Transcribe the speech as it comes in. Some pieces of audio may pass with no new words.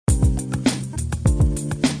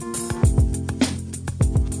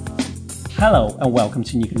Hello and welcome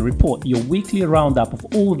to Nikon Report, your weekly roundup of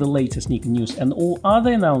all the latest Nikon news and all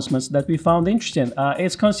other announcements that we found interesting.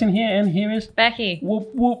 It's Konstantin here, and here is Becky. Whoop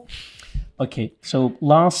whoop. Okay, so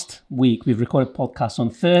last week we recorded podcast on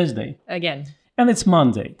Thursday. Again. And it's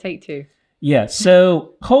Monday. Take two. Yeah,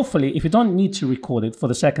 so hopefully if you don't need to record it for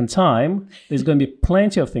the second time, there's going to be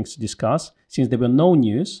plenty of things to discuss since there were no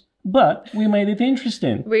news. But we made it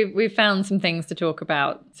interesting. We've found some things to talk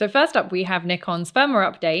about. So first up, we have Nikon's firmware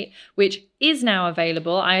update, which is now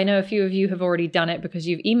available. I know a few of you have already done it because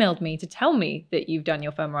you've emailed me to tell me that you've done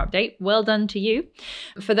your firmware update. Well done to you.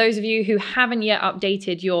 For those of you who haven't yet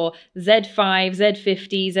updated your Z5,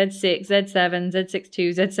 Z50, Z6, Z7, Z6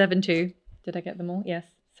 II, Z7 II. Did I get them all? Yes.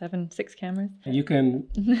 6 cameras. You can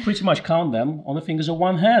pretty much count them on the fingers of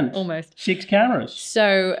one hand. Almost. 6 cameras.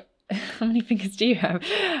 So how many fingers do you have?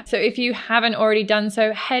 So if you haven't already done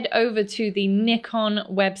so, head over to the Nikon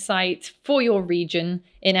website for your region.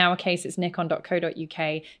 In our case, it's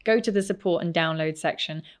nikon.co.uk. Go to the support and download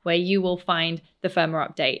section where you will find the firmware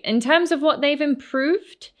update. In terms of what they've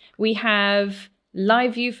improved, we have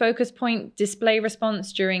live view focus point display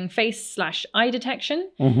response during face/eye detection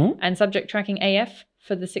and subject tracking AF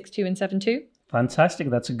for the 6.2 and 7.2. Fantastic.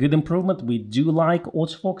 That's a good improvement. We do like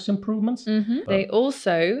autofocus improvements. They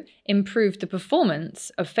also improved the performance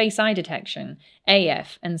of face-eye detection,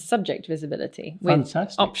 AF, and subject visibility with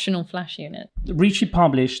optional flash unit. Richie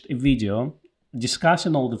published a video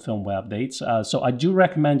discussing all the firmware updates. So I do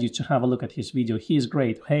recommend you to have a look at his video. He is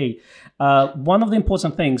great. Hey, one of the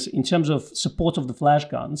important things in terms of support of the flash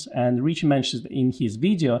guns, and Richie mentions in his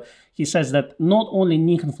video, he says that not only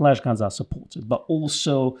Nikon flash guns are supported, but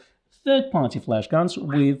also third-party flash guns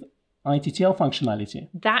with ITTL functionality.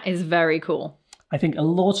 That is very cool. I think a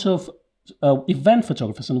lot of event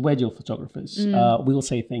photographers and wedding photographers will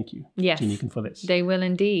say thank you to Nikon for this. They will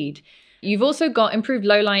indeed. You've also got improved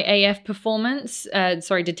low-light AF performance,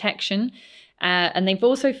 detection. And they've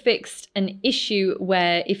also fixed an issue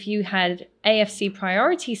where if you had AFC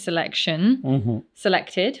priority selection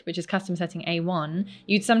selected, which is custom setting A1,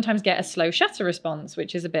 you'd sometimes get a slow shutter response,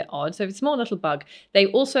 which is a bit odd. So it's a small little bug. They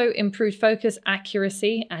also improved focus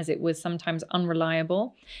accuracy as it was sometimes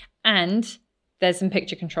unreliable. And there's some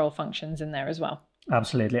picture control functions in there as well.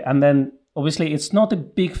 Absolutely. And then obviously it's not a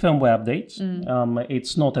big firmware update.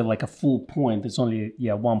 It's not like a full point. It's only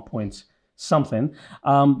 1 point something.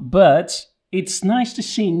 But it's nice to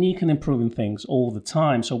see Nikon improving things all the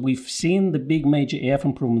time. So we've seen the big major AF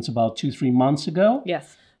improvements about 2-3 months ago.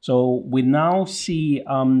 Yes. So we now see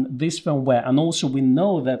this firmware, and also we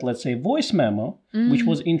know that, let's say, voice memo, which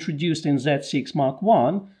was introduced in Z6 Mark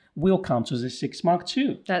I, will come to the Z6 Mark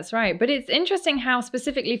II. That's right. But it's interesting how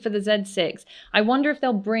specifically for the Z6, I wonder if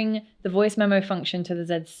they'll bring the voice memo function to the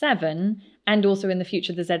Z7 and also in the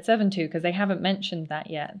future the Z7 II, because they haven't mentioned that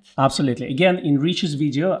yet. Absolutely. Again, in Richie's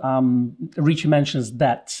video, Richie mentions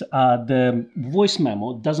that the voice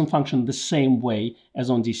memo doesn't function the same way as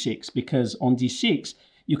on D6, because on D6,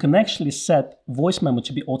 you can actually set voice memo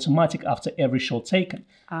to be automatic after every shot taken.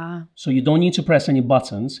 So you don't need to press any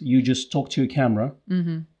buttons. You just talk to your camera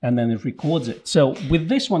and then it records it. So with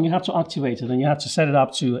this one, you have to activate it and you have to set it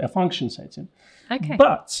up to a function setting. Okay.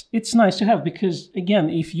 But it's nice to have because, again,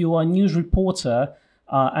 if you are a news reporter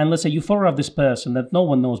and let's say you photograph this person that no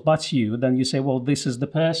one knows but you, then you say, well, this is the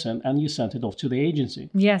person, and you send it off to the agency.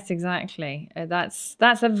 Yes, exactly. That's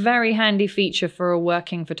a very handy feature for a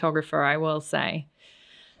working photographer, I will say.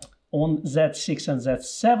 On Z6 and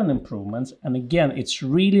Z7 improvements, and again, it's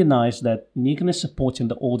really nice that Nikon is supporting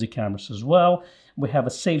the older cameras as well. We have a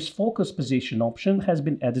save focus position option has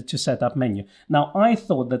been added to setup menu. Now, I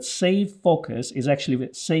thought that save focus is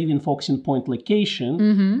actually saving focusing point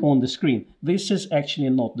location on the screen. This is actually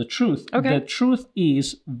not the truth. Okay. The truth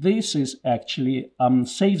is this is actually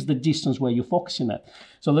saves the distance where you're focusing at.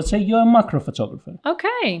 So let's say you're a macro photographer.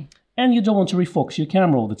 Okay. And you don't want to refocus your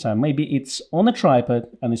camera all the time. Maybe it's on a tripod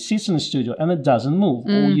and it sits in the studio and it doesn't move.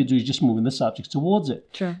 All you do is just moving the subject towards it.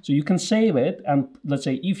 Sure. So you can save it, and let's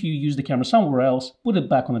say if you use the camera somewhere else, put it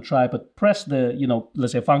back on the tripod, press the,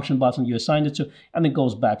 let's say function button you assigned it to, and it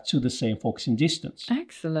goes back to the same focusing distance.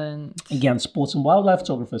 Excellent. Again, sports and wildlife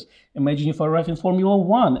photographers, imagine you're photographing Formula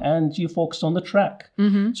One and you focus on the track.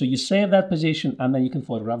 So you save that position and then you can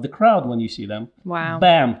photograph the crowd when you see them. Wow.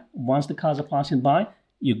 Bam! Once the cars are passing by,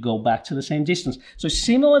 you go back to the same distance. So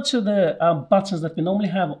similar to the buttons that we normally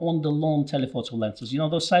have on the long telephoto lenses, you know,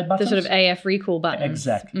 those side buttons? The sort of AF recall buttons.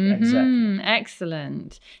 Exactly, exactly.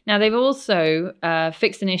 Excellent. Now, they've also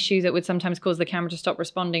fixed an issue that would sometimes cause the camera to stop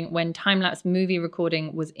responding when time-lapse movie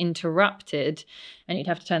recording was interrupted. And you'd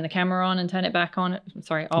have to turn the camera on and turn it back on.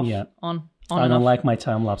 Sorry, off, on I don't like my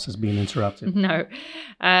time lapses being interrupted. No.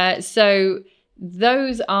 So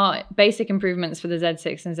those are basic improvements for the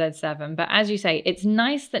Z6 and Z7. But as you say, it's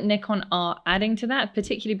nice that Nikon are adding to that,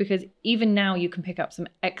 particularly because even now you can pick up some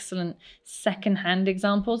excellent second-hand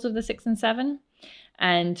examples of the 6 and 7.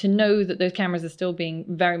 And to know that those cameras are still being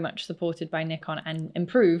very much supported by Nikon and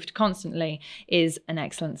improved constantly is an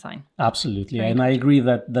excellent sign. Absolutely. And I agree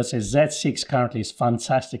that the Z6 currently is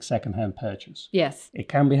fantastic second-hand purchase. Yes. It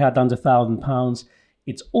can be had under £1,000.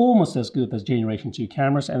 It's almost as good as Generation 2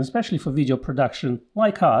 cameras. And especially for video production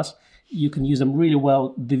like us, you can use them really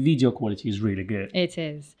well. The video quality is really good. It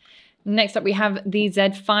is. Next up, we have the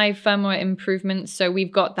Z5 firmware improvements. So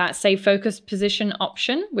we've got that save focus position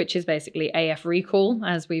option, which is basically AF recall,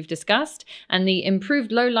 as we've discussed, and the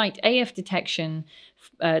improved low light AF detection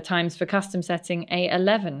times for custom setting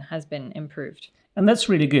A11 has been improved. And that's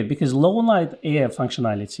really good because low light AF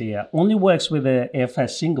functionality only works with the AFS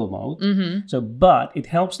single mode. But it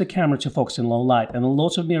helps the camera to focus in low light. And a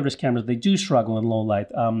lot of mirrorless cameras, they do struggle in low light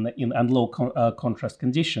and low contrast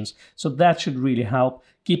conditions. So that should really help.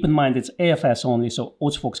 Keep in mind it's AFS only, so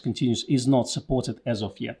autofocus continuous is not supported as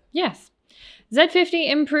of yet. Yes.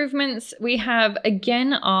 Z50 improvements, we have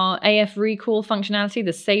again our AF recall functionality.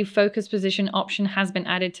 The save focus position option has been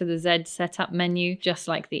added to the Z setup menu, just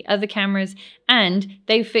like the other cameras. And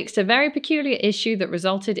they've fixed a very peculiar issue that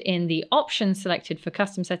resulted in the option selected for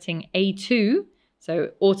custom setting A2,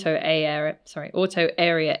 so auto area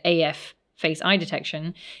AF face eye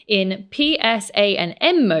detection, in PS, A, and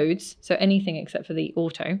M modes, so anything except for the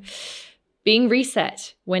auto, being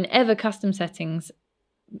reset whenever custom settings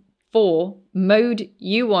for mode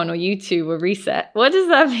U1 or U2 were reset. What does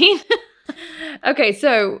that mean? Okay,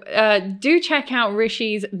 so do check out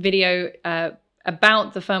Rishi's video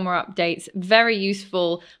about the firmware updates. Very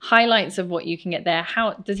useful highlights of what you can get there.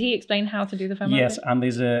 How does he explain how to do the firmware? Yes, and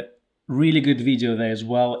there's a really good video there as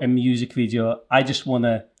well, a music video. I just want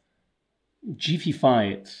to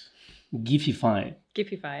gifify it.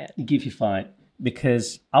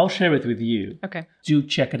 Because I'll share it with you. Okay. Do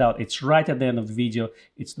check it out. It's right at the end of the video.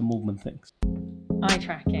 It's the movement things. Eye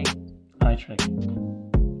tracking. Eye tracking.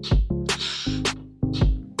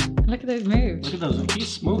 Look at those moves. Look at those.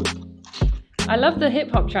 He's smooth. I love the hip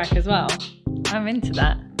hop track as well. I'm into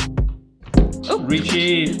that. Oh,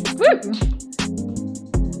 Richie. Woo!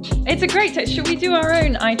 It's a great tech. Should we do our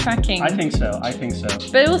own eye tracking? I think so.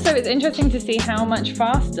 But also, it's interesting to see how much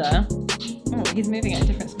faster. Oh, he's moving at a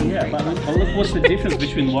different speed. Yeah, but look what's the difference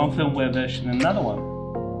between one firmware version and another one.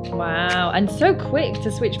 Wow, and so quick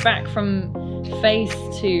to switch back from face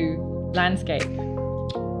to landscape.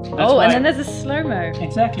 And then there's a slow-mo.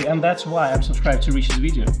 Exactly, and that's why I'm subscribed to Rishi's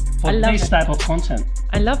video. For this type of content.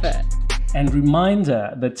 I love it. And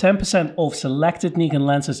reminder, the 10% off selected Nikon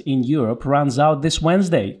lenses in Europe runs out this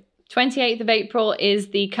Wednesday. 28th of April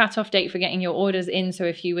is the cutoff date for getting your orders in. So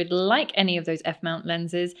if you would like any of those f-mount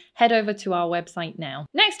lenses, head over to our website now.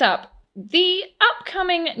 Next up, the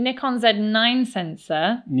upcoming Nikon Z9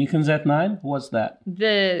 sensor. Nikon Z9? What's that?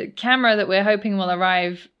 The camera that we're hoping will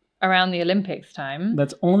arrive around the Olympics time.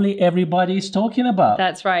 That's only everybody is talking about.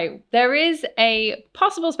 That's right. There is a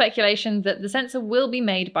possible speculation that the sensor will be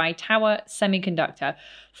made by Tower Semiconductor,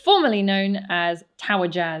 formerly known as Tower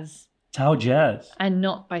Jazz. Tower Jazz. And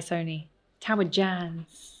not by Sony. Tower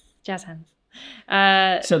Jazz. Jazz hands.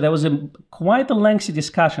 So there was quite a lengthy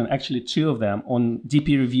discussion, actually 2 of them, on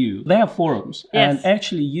DP Review. They have forums, and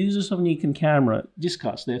actually users of Nikon camera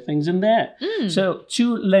discuss their things in there. So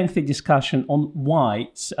 2 lengthy discussion on why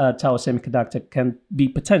Tower Semiconductor can be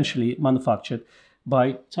potentially manufactured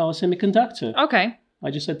by Tower Semiconductor. Okay.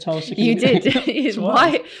 I just said Tower Semiconductor. You did.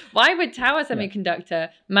 Why would Tower Semiconductor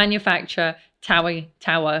manufacture Tower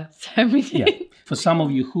Semiconductor? Yeah. For some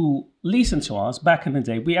of you who listened to us back in the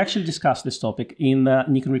day, we actually discussed this topic in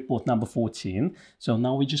Nikon Report number 14. So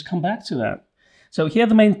now we just come back to that. So here are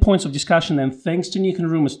the main points of discussion, and thanks to Nikon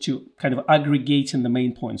Rumors to kind of aggregating the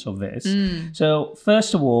main points of this. So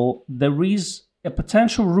first of all, there is a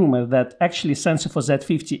potential rumor that actually sensor for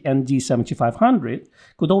Z50 and D7500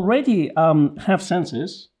 could already have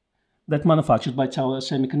sensors that manufactured by Tower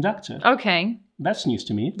Semiconductor. Okay. That's news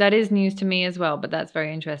to me. That is news to me as well, but that's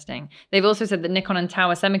very interesting. They've also said that Nikon and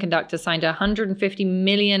Tower Semiconductor signed a $150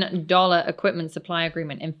 million equipment supply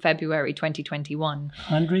agreement in February 2021.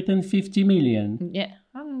 150 million? Yeah,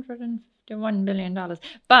 150 The $1 billion.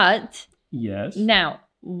 But Yes. now,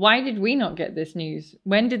 why did we not get this news?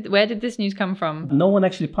 Where did this news come from? No one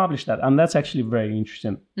actually published that, and that's actually very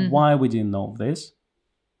interesting. Why we didn't know this?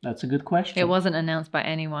 That's a good question. It wasn't announced by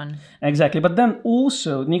anyone. Exactly. But then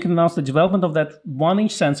also, Nikon announced the development of that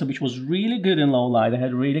 1-inch sensor, which was really good in low light. They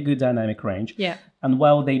had really good dynamic range. Yeah. And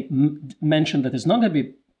while they mentioned that it's not going to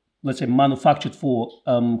be, let's say, manufactured for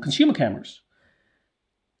consumer cameras,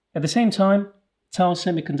 at the same time, Tower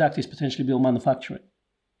Semiconductor is potentially built manufacturing.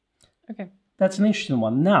 Okay. That's an interesting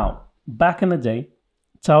one. Now, back in the day,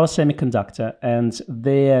 Tower Semiconductor and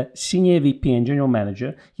their senior VP and general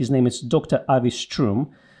manager, his name is Dr. Avi Strum,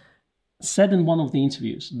 said in one of the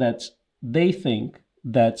interviews that they think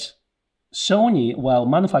that Sony, while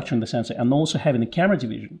manufacturing the sensor and also having a camera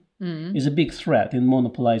division, is a big threat in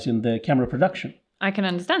monopolizing the camera production. I can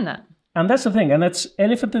understand that. And that's the thing, and that's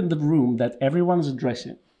elephant in the room that everyone's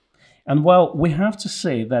addressing. And while we have to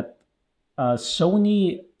say that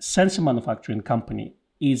Sony sensor manufacturing company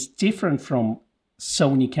is different from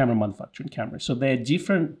Sony camera manufacturing cameras. So they're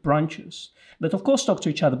different branches that of course talk to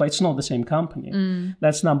each other, but it's not the same company.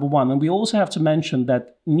 That's number one. And we also have to mention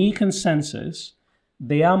that Nikon sensors,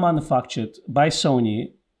 they are manufactured by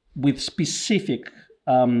Sony with specific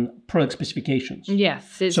product specifications.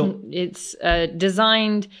 Yes, it's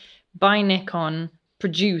designed by Nikon,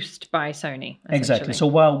 produced by Sony. Exactly. So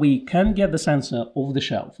while we can get the sensor off the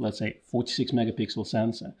shelf, let's say 46 megapixel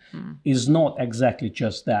sensor, is not exactly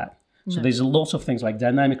just that. So there's a lot of things like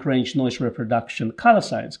dynamic range, noise reproduction, color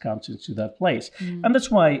science comes into that place. And that's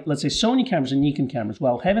why, let's say, Sony cameras and Nikon cameras,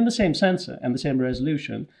 while having the same sensor and the same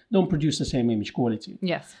resolution, don't produce the same image quality.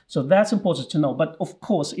 Yes. So that's important to know. But of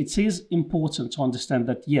course, it is important to understand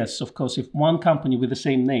that, yes, of course, if one company with the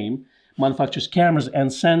same name manufactures cameras and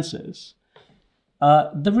sensors,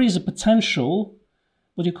 there is a potential,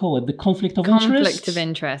 what do you call it, the conflict of interest? Conflict of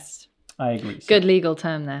interest. I agree. Good legal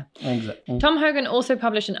term there. Exactly. Tom Hogan also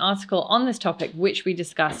published an article on this topic, which we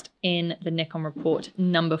discussed in the Nikon Report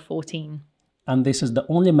number 14. And this is the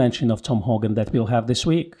only mention of Tom Hogan that we'll have this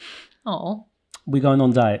week. Oh. We're going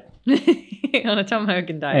on diet. On a Tom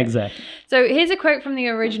Hogan diet. Exactly. So here's a quote from the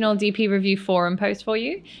original DP Review forum post for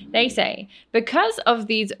you. They say, because of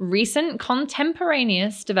these recent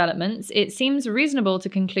contemporaneous developments, it seems reasonable to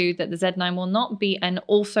conclude that the Z9 will not be an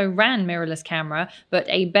also-ran mirrorless camera, but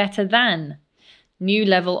a better than new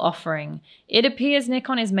level offering. It appears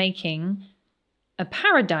Nikon is making a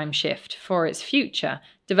paradigm shift for its future,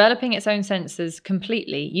 developing its own sensors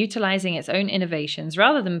completely, utilizing its own innovations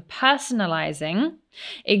rather than personalizing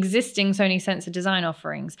existing Sony sensor design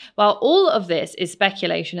offerings. While all of this is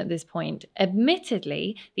speculation at this point,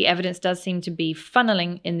 admittedly, the evidence does seem to be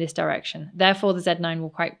funneling in this direction. Therefore, the Z9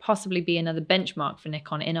 will quite possibly be another benchmark for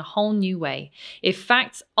Nikon in a whole new way. If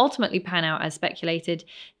facts ultimately pan out as speculated,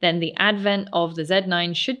 then the advent of the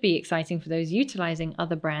Z9 should be exciting for those utilizing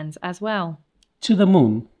other brands as well. To the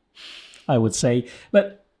moon, I would say.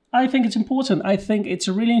 But I think it's important. I think it's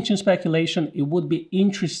a really interesting speculation. It would be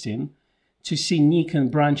interesting to see Nikon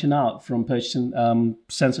branching out from purchasing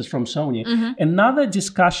sensors from Sony. Another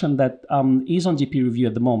discussion that is on DP Review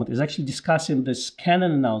at the moment is actually discussing this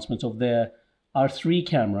Canon announcement of their R3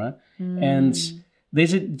 camera. And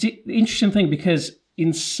there's an interesting thing because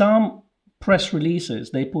in some press releases,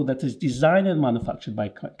 they put that it's designed and manufactured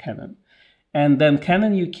by Canon. And then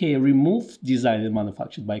Canon UK removed designed and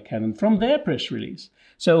manufactured by Canon from their press release.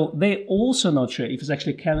 So they're also not sure if it's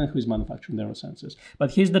actually Canon who is manufacturing their own sensors.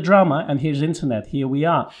 But here's the drama, and here's internet. Here we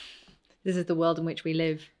are. This is the world in which we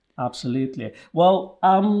live. Absolutely. Well,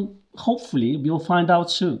 hopefully we'll find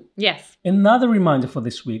out soon. Yes. Another reminder for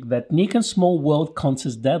this week that Nikon Small World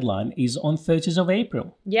contest deadline is on 30th of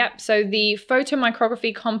April. Yep. So the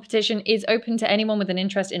photomicrography competition is open to anyone with an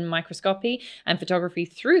interest in microscopy and photography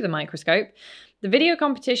through the microscope. The video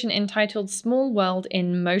competition entitled Small World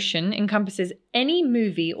in Motion encompasses any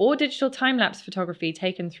movie or digital time-lapse photography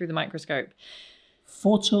taken through the microscope.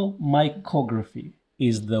 Photomicrography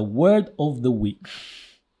is the word of the week.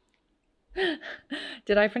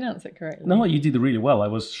 Did I pronounce it correctly? No, you did really well. I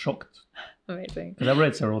was shocked. Amazing. Because I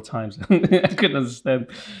read several times. I couldn't understand.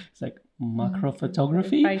 It's like macro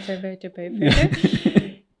photography.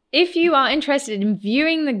 If you are interested in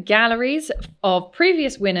viewing the galleries of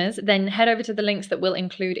previous winners, then head over to the links that we'll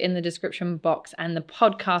include in the description box and the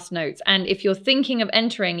podcast notes. And if you're thinking of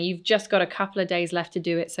entering, you've just got a couple of days left to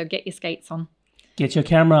do it. So get your skates on. Get your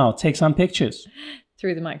camera out. Take some pictures.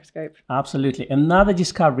 Through the microscope. Absolutely. Another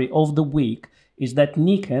discovery of the week is that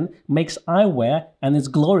Nikon makes eyewear and it's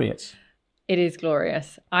glorious. It is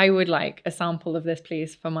glorious. I would like a sample of this,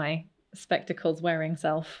 please, for my spectacles wearing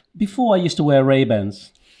self. Before I used to wear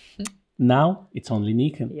Ray-Bans. Now it's only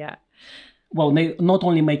Nikon. Yeah. Well, they not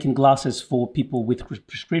only making glasses for people with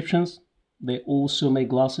prescriptions, they also make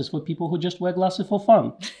glasses for people who just wear glasses for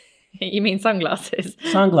fun. You mean sunglasses?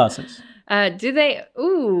 Sunglasses. Do they?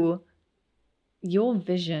 Ooh, your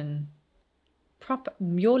vision,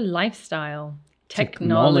 your lifestyle,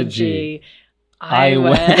 technology.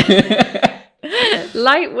 Eyewear.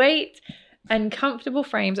 Lightweight and comfortable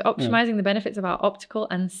frames, optimizing the benefits of our optical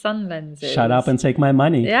and sun lenses. Shut up and take my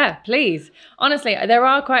money. Yeah, please. Honestly, there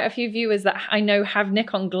are quite a few viewers that I know have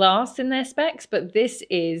Nikon glass in their specs, but this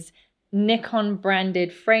is Nikon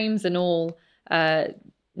branded frames and all,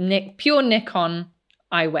 pure Nikon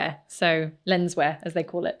eyewear, so lenswear as they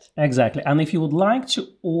call it. Exactly. And if you would like to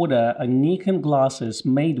order a Nikon glasses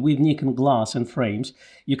made with Nikon glass and frames,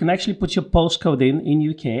 you can actually put your postcode in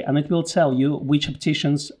UK and it will tell you which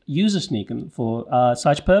opticians uses Nikon for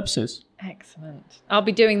such purposes. Excellent. I'll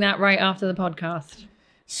be doing that right after the podcast.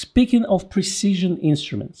 Speaking of precision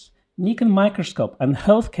instruments, Nikon Microscope and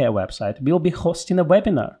Healthcare website will be hosting a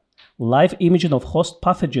webinar, Live Imaging of Host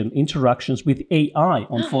Pathogen Interactions with AI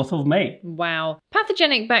on 4th of May. Wow.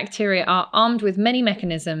 Pathogenic bacteria are armed with many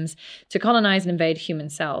mechanisms to colonize and invade human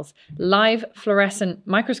cells. Live fluorescent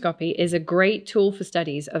microscopy is a great tool for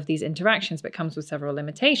studies of these interactions, but comes with several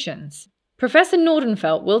limitations. Professor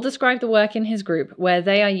Nordenfelt will describe the work in his group where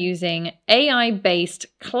they are using AI-based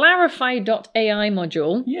Clarify.ai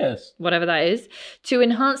module, Yes, whatever that is, to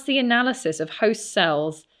enhance the analysis of host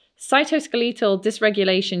cells, cytoskeletal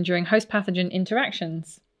dysregulation during host pathogen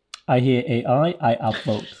interactions. I hear AI, I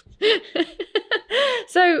upvote.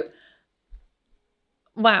 So,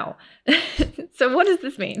 wow. So what does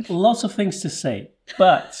this mean? Lots of things to say,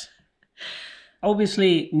 but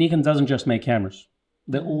obviously Nikon doesn't just make cameras.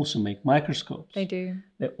 They also make microscopes. They do.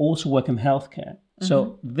 They also work in healthcare.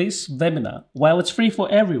 So this webinar, while it's free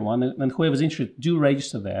for everyone and whoever's interested, do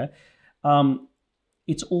register there.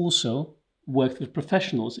 It's also worked with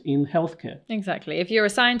professionals in healthcare. Exactly. If you're a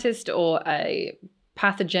scientist or a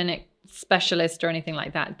pathogenic specialist or anything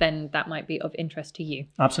like that, then that might be of interest to you.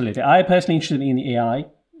 Absolutely. I personally interested in AI.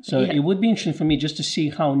 So Yeah. it would be interesting for me just to see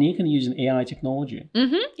how Nikon using AI technology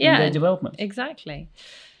in their development. Exactly.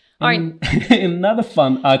 All right. Another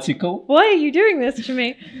fun article. Why are you doing this to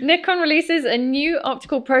me? Nikon releases a new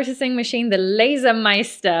optical processing machine, the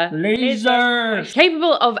Lasermeister. Lasers!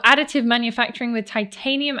 Capable of additive manufacturing with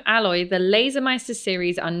titanium alloy, the Lasermeister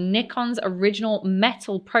series are Nikon's original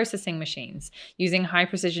metal processing machines using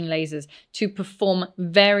high-precision lasers to perform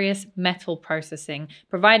various metal processing,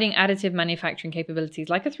 providing additive manufacturing capabilities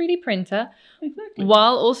like a 3D printer, Exactly.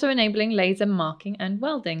 while also enabling laser marking and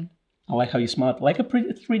welding. I like how you smart. Like a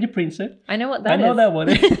 3D printer. I know what that is. I know that one.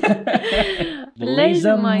 The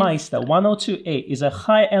Lasermeister 102A is a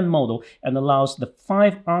high-end model and allows the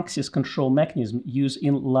 5-axis control mechanism used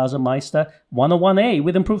in Lasermeister 101A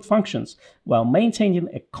with improved functions, while maintaining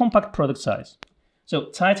a compact product size. So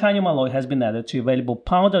titanium alloy has been added to available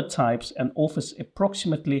powder types and offers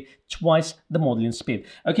approximately twice the modeling speed.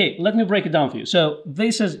 Okay, let me break it down for you. So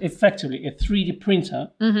this is effectively a 3D printer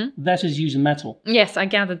that is using metal. Yes, I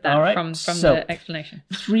gathered that All right, from so the explanation.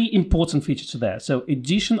 3 important features to that. So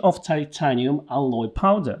addition of titanium alloy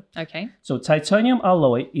powder. Okay. So titanium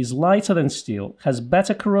alloy is lighter than steel, has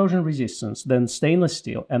better corrosion resistance than stainless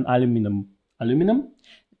steel and aluminum. Aluminum?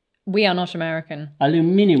 We are not American.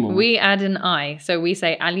 Aluminium. We add an I, so we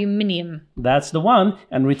say aluminium. That's the one,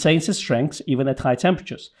 and retains its strength even at high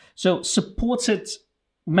temperatures. So supported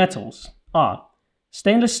metals are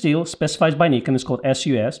stainless steel, specified by Nikon, is called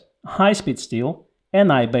SUS, high-speed steel,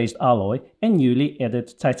 Ni-based alloy, and newly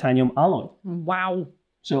added titanium alloy. Wow.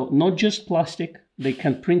 So not just plastic, they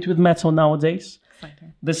can print with metal nowadays.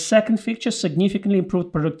 Exciting. The second feature significantly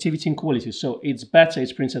improved productivity and quality. So it's better,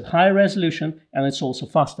 it's printed high resolution, and it's also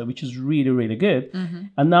faster, which is really, really good.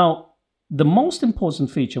 And now the most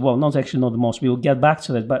important feature, well, not the most, we'll get back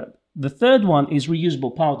to that, but the third one is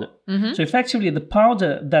reusable powder. So effectively the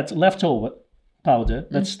powder that's left over,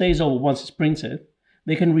 that stays over once it's printed,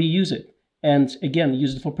 they can reuse it. And again,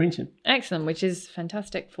 use it for printing. Excellent, which is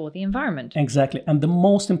fantastic for the environment. Exactly. And the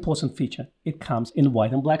most important feature, it comes in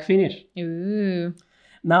white and black finish. Ooh.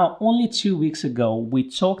 Now, only 2 weeks ago, we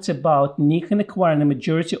talked about Nikon acquiring a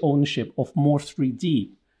majority ownership of Morph 3D.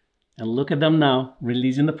 And look at them now,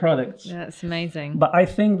 releasing the products. That's amazing. But I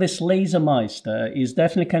think this Lasermeister is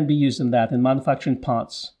definitely can be used in that, in manufacturing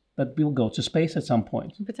parts that will go to space at some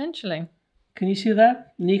point. Potentially. Can you see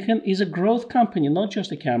that? Nikon is a growth company, not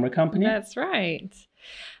just a camera company. That's right.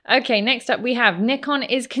 Okay, next up we have Nikon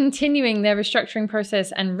is continuing their restructuring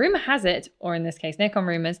process, and rumor has it, or in this case Nikon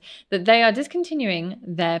rumors, that they are discontinuing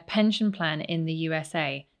their pension plan in the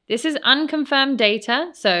USA. This is unconfirmed data,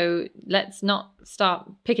 so let's not start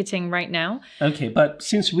picketing right now. Okay, but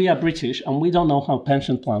since we are British and we don't know how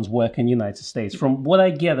pension plans work in the United States, from what I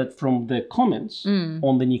gathered from the comments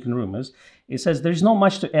on the Nikon Rumors, it says there's not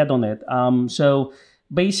much to add on it. So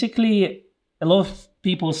basically, a lot of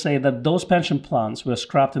people say that those pension plans were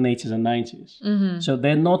scrapped in the 80s and 90s. So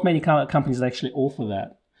there are not many companies that actually offer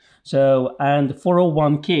that. So, and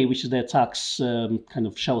 401k, which is their tax kind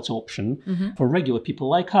of shelter option for regular people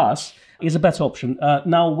like us, is a better option.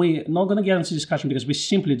 Now, we're not going to get into discussion because we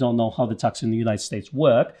simply don't know how the tax in the United States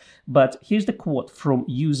work. But here's the quote from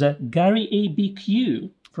user Gary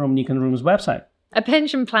ABQ from Nikon Rumors website. A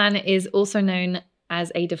pension plan is also known as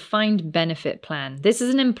a defined benefit plan. This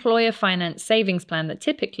is an employer finance savings plan that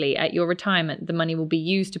typically at your retirement, the money will be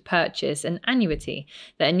used to purchase an annuity.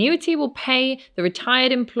 The annuity will pay the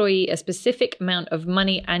retired employee a specific amount of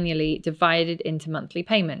money annually divided into monthly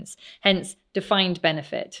payments. Hence, defined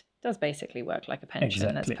benefit. Does basically work like a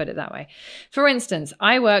pension, Let's put it that way. For instance,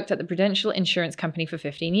 I worked at the Prudential Insurance Company for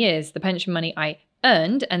 15 years. The pension money I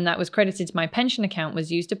earned, and that was credited to my pension account,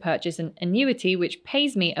 was used to purchase an annuity which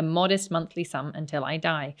pays me a modest monthly sum until I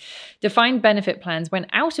die. Defined benefit plans went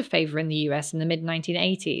out of favor in the US in the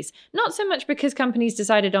mid-1980s, not so much because companies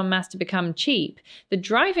decided en masse to become cheap. The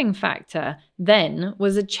driving factor then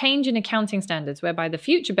was a change in accounting standards whereby the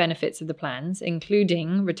future benefits of the plans,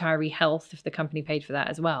 including retiree health if the company paid for that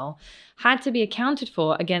as well, had to be accounted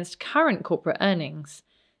for against current corporate earnings.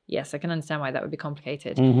 Yes, I can understand why that would be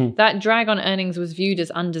complicated. That drag on earnings was viewed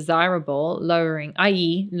as undesirable,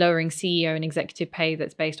 i.e. lowering CEO and executive pay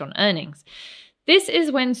that's based on earnings. This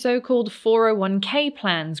is when so-called 401k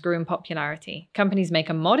plans grew in popularity. Companies make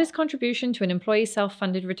a modest contribution to an employee's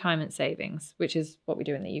self-funded retirement savings, which is what we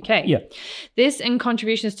do in the UK. Yeah. This and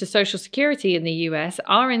contributions to Social Security in the US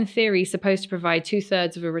are in theory supposed to provide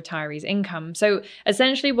 2/3 of a retiree's income. So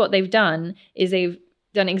essentially what they've done is they've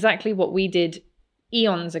done exactly what we did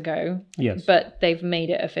eons ago, but they've made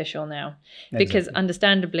it official now. Because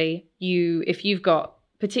understandably, if you've got,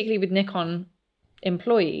 particularly with Nikon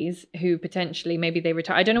employees who potentially maybe they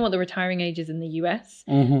retire, I don't know what the retiring age is in the US,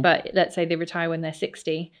 but let's say they retire when they're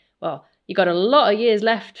 60. Well, you got a lot of years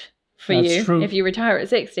left for if you retire at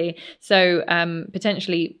 60. So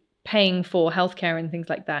potentially paying for healthcare and things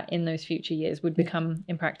like that in those future years would become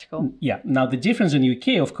impractical. Yeah. Now, the difference in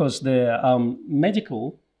UK, of course, the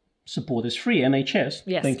medical support is free, NHS.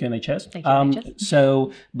 Yes. Thank you, NHS. Thank you, NHS.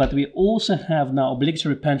 So, but we also have now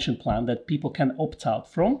obligatory pension plan that people can opt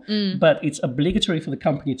out from, but it's obligatory for the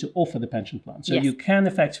company to offer the pension plan. So you can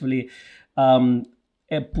effectively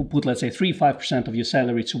put, let's say, 3-5% of your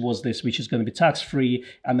salary towards this, which is going to be tax-free,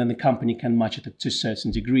 and then the company can match it to a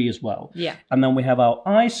certain degree as well. Yeah. And then we have our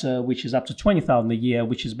ISA, which is up to $20,000 a year,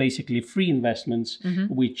 which is basically free investments,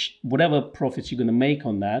 which whatever profits you're going to make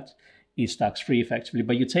on that is tax-free effectively,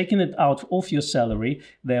 but you're taking it out of your salary,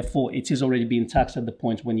 therefore it is already being taxed at the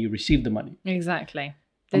point when you receive the money. Exactly.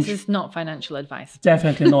 This is not financial advice.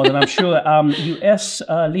 Definitely not, and I'm sure US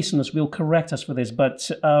listeners will correct us for this,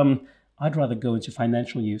 but I'd rather go into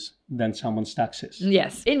financial use than someone's taxes.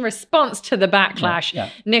 Yes. In response to the backlash,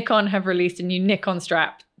 Nikon have released a new Nikon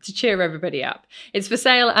strap to cheer everybody up. It's for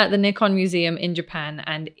sale at the Nikon Museum in Japan,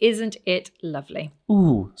 and isn't it lovely?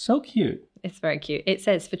 Ooh, so cute. It's very cute. It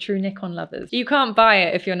says for true Nikon lovers. You can't buy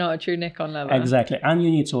it if you're not a true Nikon lover. Exactly. And you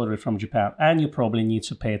need to order it from Japan. And you probably need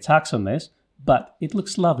to pay a tax on this, but it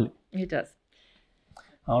looks lovely. It does.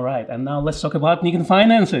 All right. And now let's talk about Nikon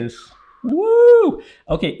finances. Woo!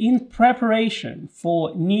 Okay. In preparation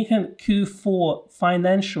for Nikon Q4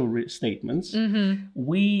 financial statements,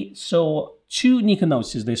 we saw 2 Nikon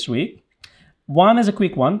notices this week. One is a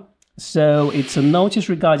quick one. So it's a notice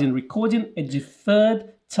regarding recording a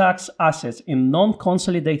deferred tax assets in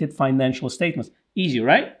non-consolidated financial statements. Easy,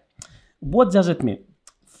 right? What does it mean?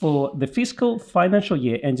 For the fiscal financial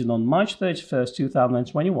year ending on March 31st,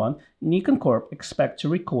 2021, Nikon Corp expect to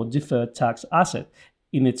record deferred tax asset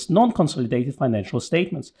in its non-consolidated financial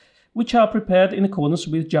statements, which are prepared in accordance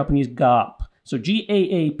with Japanese GAAP. So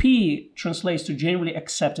GAAP translates to generally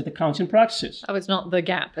accepted accounting practices. Oh, it's not the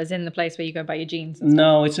GAAP, as in the place where you go buy your jeans.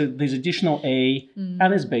 No, there's additional A,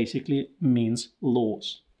 and it basically means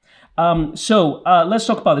laws. So let's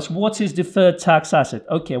talk about this. What is deferred tax asset?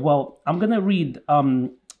 Okay, well, I'm going to read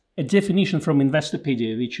a definition from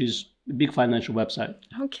Investopedia, which is a big financial website.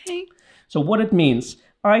 Okay. So what it means,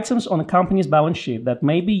 items on a company's balance sheet that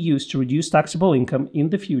may be used to reduce taxable income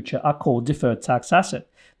in the future are called deferred tax asset.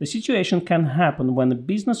 The situation can happen when a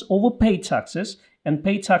business overpaid taxes and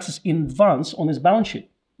paid taxes in advance on its balance sheet.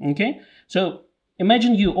 Okay? So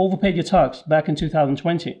imagine you overpaid your tax back in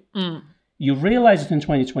 2020. You realize it in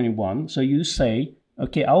 2021, so you say,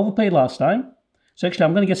 Okay, I overpaid last time. So actually,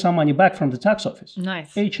 I'm going to get some money back from the tax office.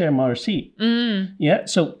 Nice. HMRC. Yeah.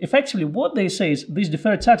 So effectively, what they say is these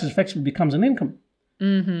deferred taxes effectively becomes an income.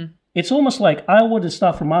 It's almost like I ordered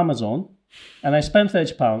stuff from Amazon and I spent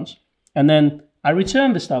 £30 and then I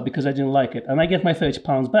returned the stuff because I didn't like it and I get my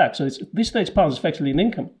 £30 back. So this £30 is effectively an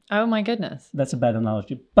income. Oh my goodness. That's a bad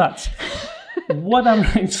analogy. But what I'm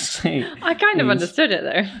trying to say, I kind of understood it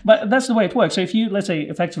though. but that's the way it works. So if you, let's say,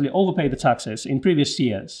 effectively overpay the taxes in previous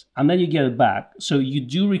years and then you get it back, so you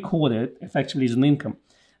do record it effectively as an income.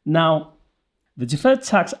 Now, the deferred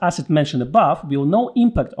tax asset mentioned above will no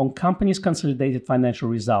impact on companies' consolidated financial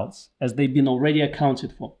results as they've been already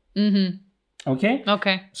accounted for. Okay?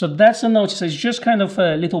 Okay. So that's the notice. It's just kind of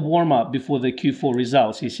a little warm-up before the Q4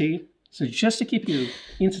 results, you see? So just to keep you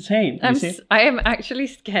entertained, you see? I am actually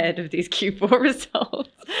scared of these Q4 results.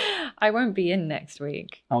 I won't be in next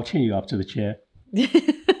week. I'll chain you up to the chair.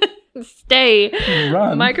 Stay.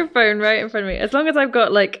 Run. Microphone right in front of me. As long as I've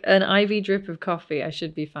got like an IV drip of coffee, I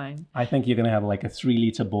should be fine. I think you're going to have like a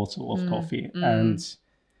 3-liter bottle of coffee. And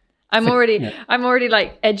I'm already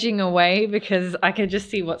like edging away because I can just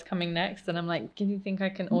see what's coming next. And I'm like, do you think I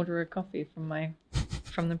can order a coffee from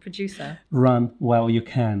the producer? run while you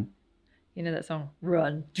can. You know that song?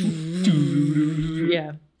 Run.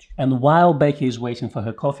 Yeah. And while Becky is waiting for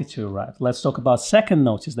her coffee to arrive, let's talk about second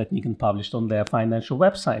notice that Nikon published on their financial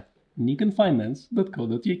website,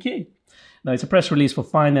 nikonfinance.co.uk. Now, it's a press release for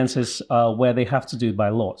finances where they have to do it by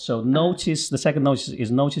law. So the second notice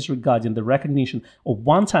is notice regarding the recognition of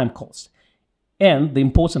one-time costs and the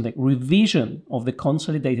important thing, revision of the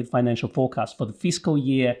consolidated financial forecast for the fiscal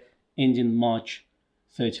year ending March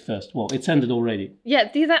 31st. Well, it's ended already. Yeah,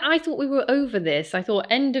 I thought we were over this. I thought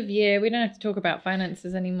end of year, we don't have to talk about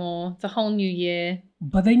finances anymore. It's a whole new year.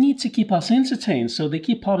 But they need to keep us entertained, so they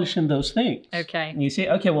keep publishing those things. Okay. You see,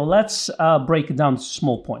 okay, well, let's break it down to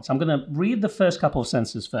small points. I'm going to read the first couple of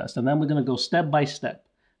sentences first, and then we're going to go step by step,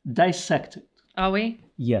 dissect it. Are we?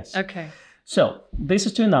 Yes. Okay. So, this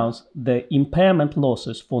is to announce the impairment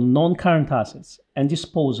losses for non-current assets and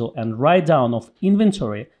disposal and write-down of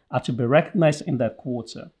inventory are to be recognized in that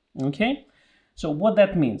quarter. Okay? So what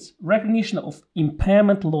that means, recognition of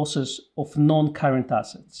impairment losses of non-current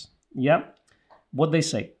assets. Yeah? What they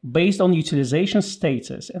say, based on utilization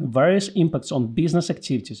status and various impacts on business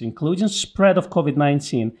activities, including spread of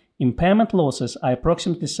COVID-19, impairment losses are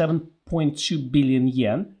approximately 7.2 billion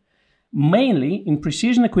yen, mainly in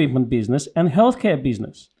precision equipment business and healthcare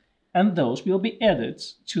business. And those will be added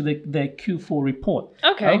to the Q4 report.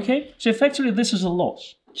 Okay. So effectively, this is a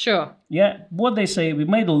loss. Sure. Yeah. What they say, we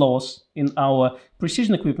made a loss in our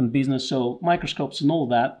precision equipment business, so microscopes and all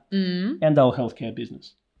that, and our healthcare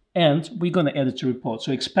business. And we're going to add it to report.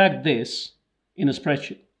 So expect this in a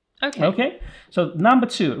spreadsheet. Okay. So number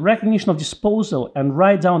 2, recognition of disposal and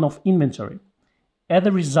write-down of inventory. As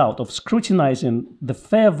a result of scrutinizing the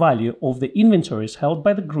fair value of the inventories held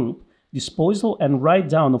by the group, disposal and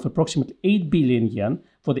write-down of approximately 8 billion yen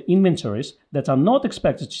for the inventories that are not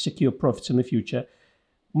expected to secure profits in the future,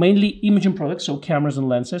 mainly imaging products, so cameras and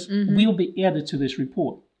lenses, will be added to this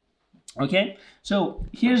report. Okay? So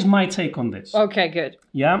here's my take on this. Okay, good.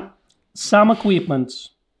 Yeah? Some equipment,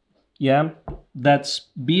 that's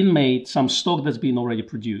been made, some stock that's been already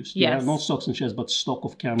produced. Yes. Yeah? Not stocks and shares, but stock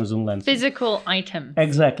of cameras and lenses. Physical items.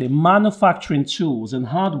 Exactly. Manufacturing tools and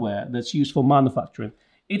hardware that's used for manufacturing.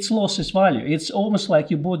 It's lost its value. It's almost like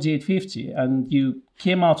you bought the 850 and you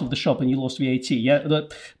came out of the shop and you lost VAT. Yeah,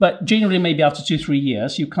 but generally, maybe after 2-3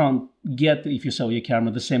 years, you can't get, if you sell your camera,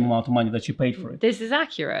 the same amount of money that you paid for it. This is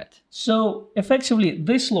accurate. So effectively,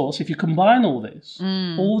 this loss, if you combine all this,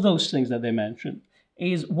 all those things that they mentioned,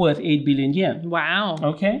 is worth 8 billion yen. Wow.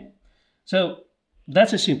 Okay, so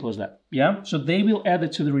that's as simple as that. Yeah, so they will add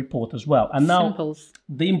it to the report as well. And now, Simples.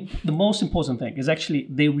 the most important thing is actually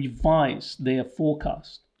they revise their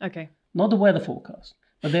forecast. Okay. Not the weather forecast,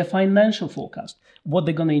 but their financial forecast. What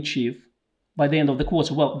they're going to achieve by the end of the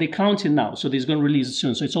quarter. Well, they're counting now, so they're going to release it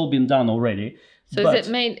soon. So it's all been done already. So have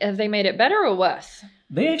they made it better or worse?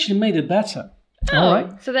 They actually made it better. Oh, all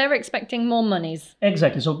right. So they're expecting more monies.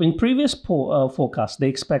 Exactly. So in previous forecast, they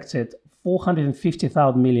expected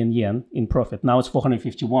 450,000 million yen in profit. Now it's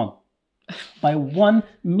 451 by 1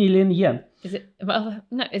 million yen. Is it? Well,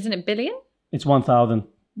 no, isn't it billion? It's 1,000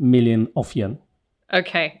 million of yen.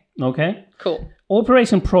 Okay. Okay. Cool.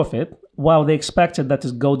 Operating profit, while they expected that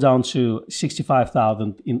to go down to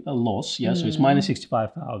 65,000 in a loss, so it's minus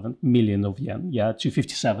 65,000 million of yen, to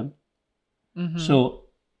 57. So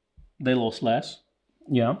they lost less,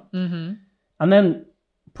 and then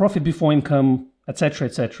profit before income, etc.,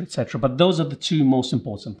 etc., etc. But those are the two most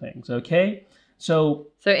important things. Okay, So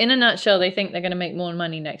in a nutshell, they think they're going to make more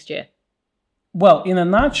money next year. well, in a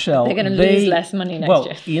nutshell, They're going to lose less money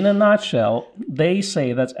next year. In a nutshell, they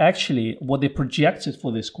say that actually what they projected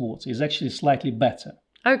for this quarter is actually slightly better.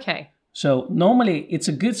 Okay. So normally it's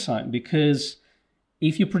a good sign, because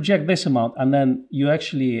if you project this amount and then you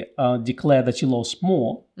actually declare that you lost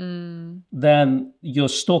more, then your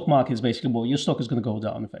stock market is basically, well, your stock is going to go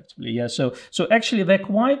down effectively. Yeah. So actually they're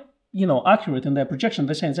quite, accurate in their projection.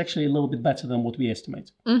 They're saying it's actually a little bit better than what we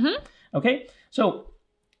estimate. Okay. So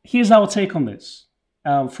here's our take on this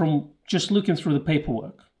from just looking through the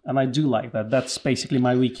paperwork. And I do like that. That's basically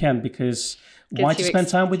my weekend, because why to spend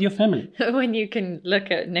time with your family? When you can look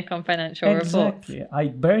at Nikon financial reports. Exactly. I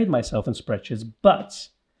buried myself in spreadsheets, but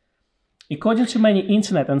according to many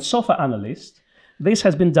internet and software analysts, this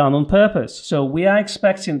has been done on purpose. So we are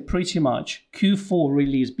expecting pretty much Q4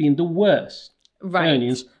 release being the worst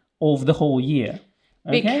earnings of the whole year.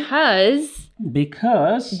 Okay?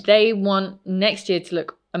 Because they want next year to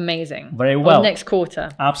look amazing. Very well. Or next quarter.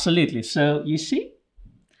 Absolutely. So you see?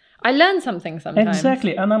 I learn something sometimes.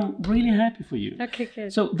 Exactly. And I'm really happy for you. Okay,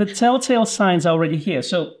 good. So the telltale signs are already here.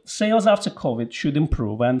 So sales after COVID should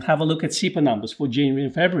improve, and have a look at CIPA numbers for January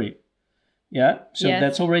and February. Yeah. So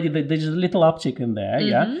that's already, there's a little uptick in there.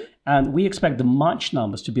 Yeah. And we expect the March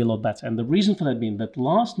numbers to be a lot better. And the reason for that being that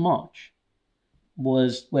last March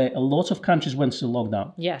was where a lot of countries went to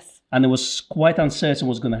lockdown. Yes. And it was quite uncertain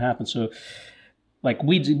what's going to happen. So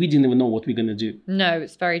we didn't even know what we're going to do. No,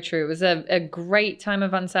 it's very true. It was a great time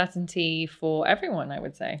of uncertainty for everyone, I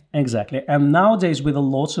would say. Exactly. And nowadays, with a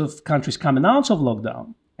lot of countries coming out of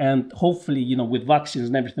lockdown, and hopefully, with vaccines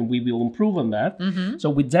and everything, we will improve on that.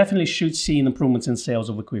 So we definitely should see an improvement in sales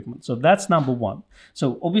of equipment. So that's number one.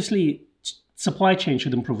 So obviously, supply chain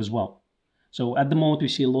should improve as well. So at the moment, we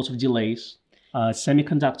see a lot of delays,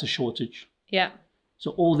 semiconductor shortage. Yeah.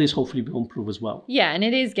 So all this hopefully will improve as well. Yeah, and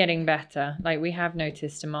it is getting better. We have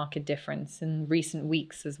noticed a marked difference in recent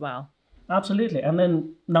weeks as well. Absolutely. And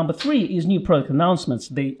then number 3 is new product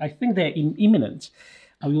announcements. I think they're imminent.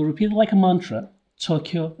 I will repeat it like a mantra.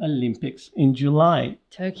 Tokyo Olympics in July.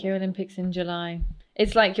 Tokyo Olympics in July.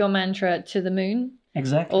 It's like your mantra, to the moon.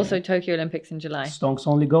 Exactly. Also Tokyo Olympics in July. Stonks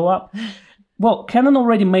only go up. Well, Canon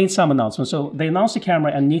already made some announcements. So they announced the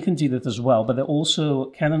camera, and Nikon did it as well. But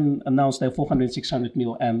Canon announced their 400,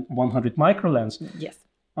 600mm and 100 micro lens. Yes.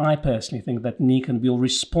 I personally think that Nikon will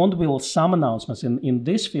respond with some announcements in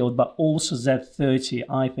this field, but also Z30,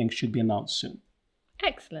 I think, should be announced soon.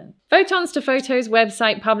 Excellent. Photons to Photos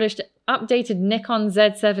website published updated Nikon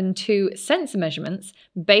Z7 II sensor measurements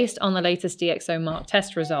based on the latest DxO Mark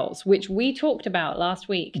test results, which we talked about last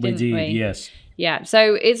week, didn't we? We did, yes. Yeah,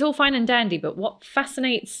 so it's all fine and dandy, but what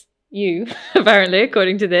fascinates you, apparently,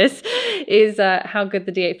 according to this, is how good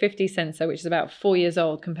the D850 sensor, which is about 4 years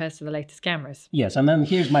old, compares to the latest cameras. Yes, and then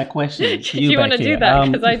here's my question to Do you want to do that?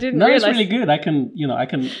 Because I didn't realize. No, it's really good. I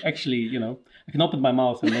can actually, I can open my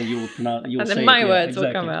mouth and then you'll and say then my it. words Exactly.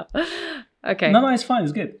 will come out. Okay. No, it's fine.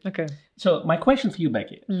 It's good. Okay. So my question for you,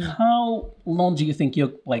 Becky, how long do you think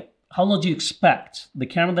how long do you expect the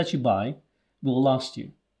camera that you buy will last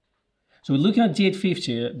you? So we're looking at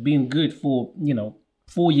D850 being good for,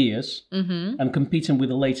 4 years and competing with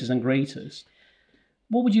the latest and greatest.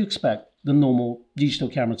 What would you expect the normal digital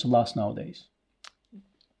camera to last nowadays?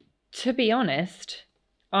 To be honest,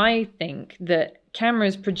 I think that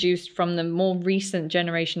cameras produced from the more recent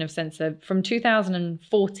generation of sensor, from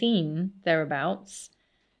 2014 thereabouts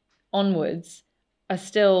onwards, are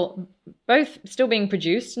still being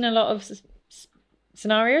produced in a lot of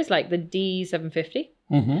scenarios, like the D750.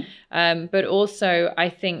 But also, I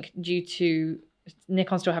think due to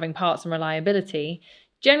Nikon still having parts and reliability,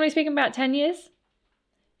 generally speaking, about 10 years.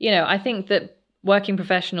 I think that working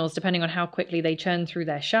professionals, depending on how quickly they churn through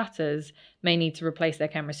their shutters, may need to replace their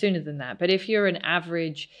camera sooner than that. But if you're an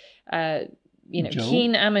average,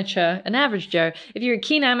 keen amateur, if you're a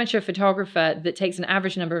keen amateur photographer that takes an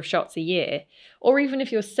average number of shots a year, or even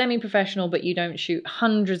if you're semi-professional but you don't shoot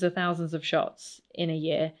hundreds of thousands of shots in a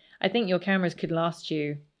year, I think your cameras could last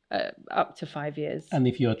you up to 5 years. And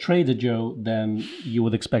if you're a trader, Joe, then you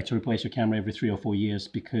would expect to replace your camera every 3 or 4 years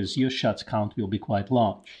because your shutter count will be quite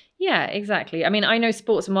large. Yeah, exactly. I mean, I know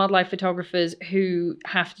sports and wildlife photographers who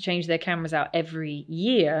have to change their cameras out every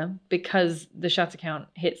year because the shutter count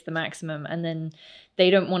hits the maximum, and then they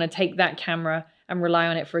don't want to take that camera and rely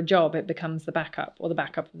on it for a job. It becomes the backup or the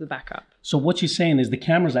backup of the backup. So what you're saying is the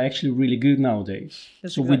cameras are actually really good nowadays.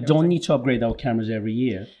 That's so exactly we don't need to upgrade our cameras every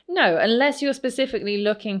year. No, unless you're specifically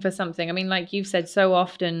looking for something. I mean, like you've said, so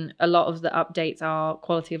often a lot of the updates are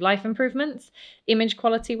quality of life improvements. Image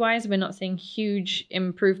quality wise, we're not seeing huge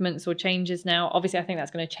improvements or changes now. Obviously, I think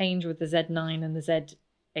that's going to change with the Z9 and the Z8.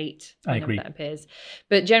 I agree. That appears.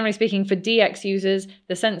 But generally speaking, for DX users,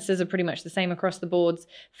 the sensors are pretty much the same across the boards.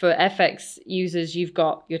 For FX users, you've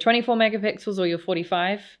got your 24 megapixels or your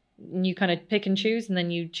 45. And you kind of pick and choose, and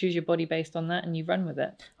then you choose your body based on that, and you run with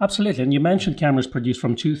it. Absolutely. And you mentioned cameras produced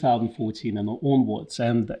from 2014 and onwards.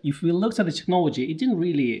 And if we looked at the technology, it didn't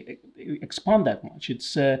really expand that much.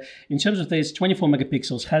 It's in terms of this, 24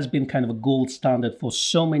 megapixels has been kind of a gold standard for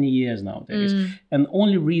so many years nowadays. And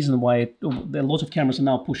only reason why a lot of cameras are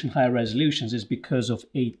now pushing higher resolutions is because of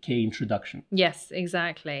 8K introduction. Yes,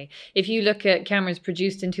 exactly. If you look at cameras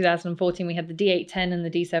produced in 2014, we had the D810 and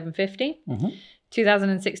the D750.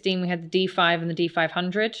 2016, we had the D5 and the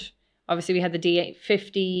D500. Obviously, we had the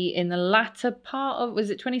D850 in the latter part of, was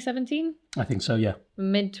it 2017? I think so, yeah.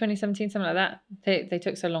 Mid 2017, something like that. They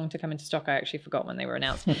took so long to come into stock, I actually forgot when they were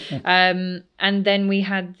announced. And then we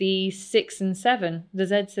had the 6 and 7, the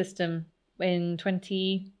Z system in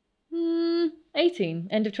 2018,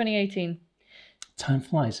 end of 2018. Time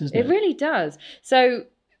flies, isn't it? It really does. So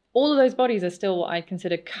all of those bodies are still what I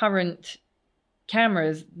consider current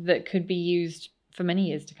cameras that could be used for many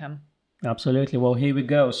years to come. Absolutely. Well, here we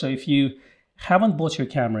go. So if you haven't bought your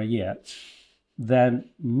camera yet, then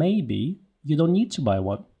maybe you don't need to buy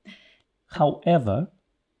one. However,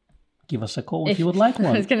 give us a call if you would like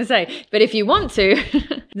one. I was going to say, but if you want to,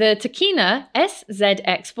 the Tokina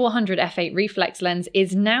SZX400 f8 reflex lens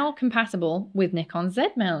is now compatible with Nikon Z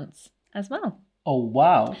mounts as well. Oh,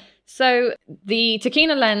 wow. So the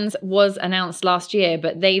Tokina lens was announced last year,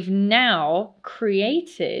 but they've now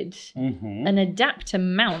created an adapter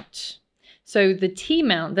mount. So the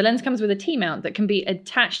T-mount, the lens comes with a T-mount that can be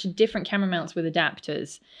attached to different camera mounts with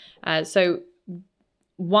adapters. So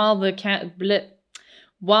while the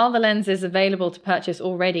lens is available to purchase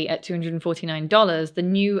already at $249, the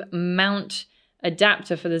new mount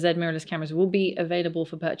adapter for the Z mirrorless cameras will be available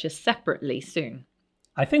for purchase separately soon.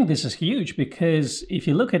 I think this is huge because if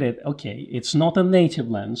you look at it, okay, it's not a native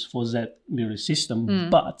lens for Z mirror system,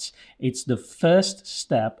 but it's the first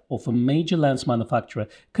step of a major lens manufacturer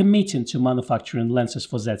committing to manufacturing lenses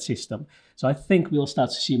for Z system. So I think we'll start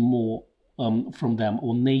to see more from them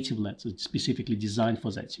on native lenses specifically designed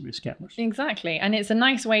for Z series cameras. Exactly. And it's a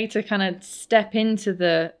nice way to kind of step into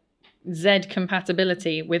the Z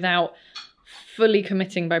compatibility without fully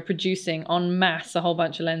committing by producing en masse a whole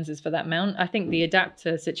bunch of lenses for that mount. I think the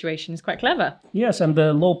adapter situation is quite clever. Yes, and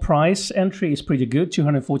the low price entry is pretty good,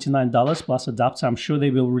 $249 plus adapter. I'm sure they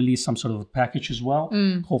will release some sort of a package as well,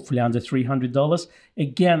 hopefully under $300.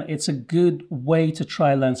 Again, it's a good way to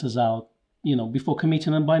try lenses out, you know, before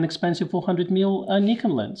committing and buying an expensive 400mm Nikon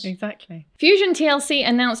lens. Exactly. Fusion TLC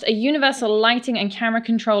announced a universal lighting and camera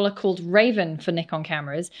controller called Raven for Nikon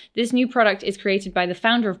cameras. This new product is created by the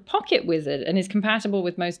founder of Pocket Wizard and is compatible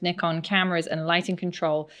with most Nikon cameras and lighting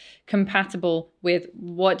control compatible with,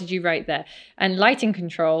 what did you write there? And lighting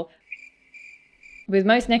control with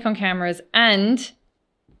most Nikon cameras and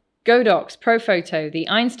Godox, Profoto, the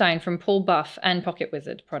Einstein from Paul Buff and Pocket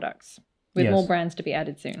Wizard products. With more brands to be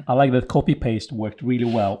added soon. I like that copy-paste worked really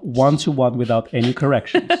well. One-to-one without any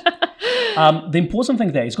corrections. The important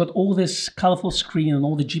thing there, it's got all this colorful screen and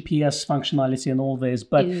all the GPS functionality and all this.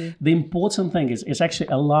 But the important thing is it actually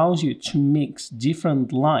allows you to mix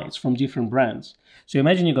different lights from different brands. So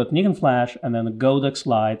imagine you got Nikon Flash and then a Godox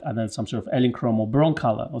light and then some sort of Elinchrom or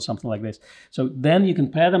Broncolor or something like this. So then you can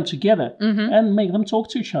pair them together and make them talk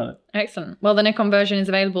to each other. Excellent. Well, the Nikon version is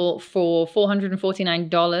available for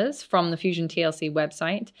 $449 from the Fusion TLC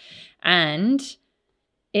website. And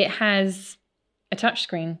it has a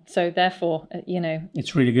touchscreen. So therefore, you know...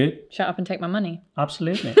 It's really good. Shut up and take my money.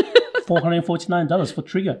 Absolutely. $449 for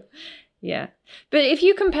trigger. Yeah. But if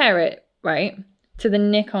you compare it, right, to the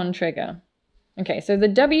Nikon trigger... Okay, so the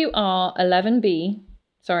WR11B,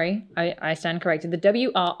 sorry, I stand corrected. The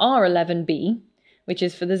WRR11B, which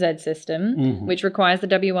is for the Z system, which requires the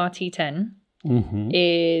WRT10,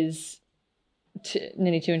 is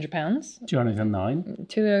nearly £200. 209.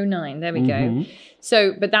 209, there we go.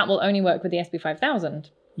 So, but that will only work with the SB5000.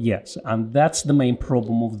 Yes, and that's the main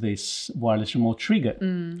problem of this wireless remote trigger.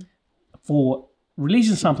 For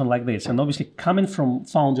releasing something like this, and obviously coming from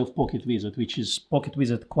founder of Pocket Wizard, which is Pocket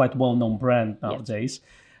Wizard, quite well-known brand nowadays,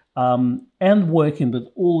 and working with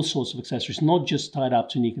all sorts of accessories, not just tied up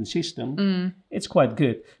to Nikon system, it's quite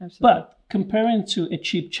good. Absolutely. But comparing to a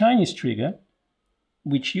cheap Chinese trigger,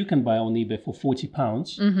 which you can buy on eBay for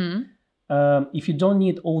 £40, if you don't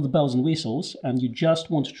need all the bells and whistles and you just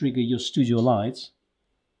want to trigger your studio lights,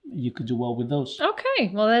 you could do well with those. Okay,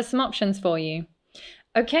 well, there's some options for you.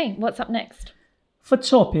 Okay, what's up next?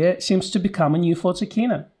 Photopia seems to become a new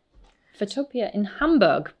Photokina. Photopia in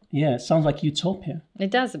Hamburg. Yeah, sounds like utopia.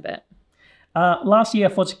 It does a bit. Last year,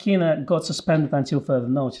 Photokina got suspended until further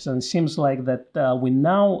notice, and it seems like that we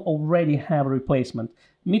now already have a replacement.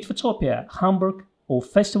 Meet Photopia, Hamburg, or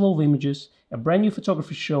Festival of Images, a brand new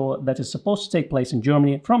photography show that is supposed to take place in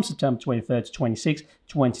Germany from September 23rd to 26th,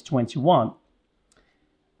 2021.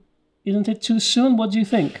 Isn't it too soon? What do you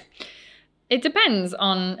think? It depends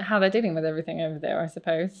on how they're dealing with everything over there, I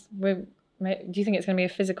suppose. Do you think it's going to be a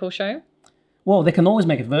physical show? Well, they can always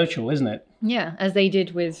make it virtual, isn't it? Yeah, as they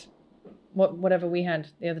did with whatever we had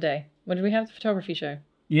the other day. What did we have? The photography show?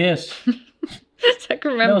 Yes. I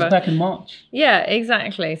can remember. That was back in March. Yeah,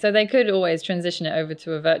 exactly. So they could always transition it over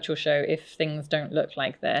to a virtual show if things don't look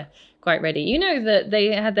like they're quite ready. You know that they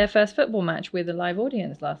had their first football match with a live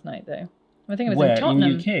audience last night, though. I think it was in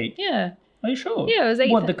Tottenham. In UK? Yeah. Are you sure? Yeah, it was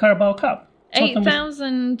 8,000. What, the Carabao Cup?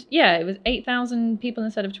 8,000. Yeah, it was 8,000 people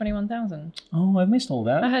instead of 21,000. Oh, I missed all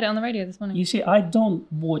that. I heard it on the radio this morning. You see, I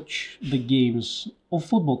don't watch the games of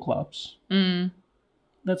football clubs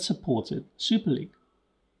that supported Super League.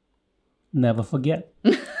 Never forget.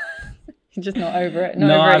 You're just not over it.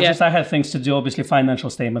 I had things to do, obviously financial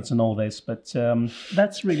statements and all this, but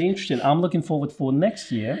that's really interesting. I'm looking forward for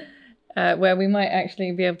next year. Where we might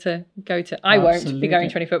actually be able to go to... I won't be going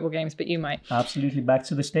to any football games, but you might. Absolutely, back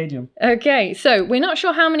to the stadium. Okay, so we're not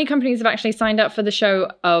sure how many companies have actually signed up for the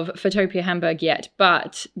show of Photopia Hamburg yet,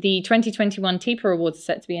 but the 2021 TIPA Awards are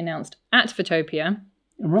set to be announced at Photopia.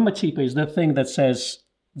 Remember, TIPA is the thing that says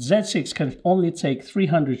Z6 can only take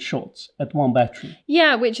 300 shots at one battery.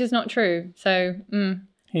 Yeah, which is not true. So,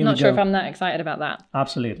 not sure if I'm that excited about that.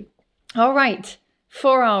 Absolutely. All right.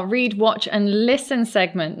 For our read, watch, and listen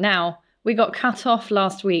segment. Now, we got cut off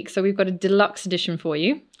last week, so we've got a deluxe edition for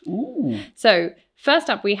you. Ooh. So, first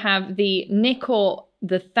up, we have the Nikon,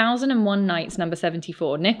 the 1001 Nights number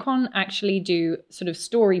 74. Nikon actually do sort of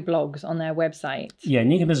story blogs on their website. Yeah,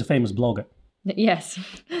 Nikon is a famous blogger. Yes,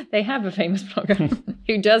 they have a famous blogger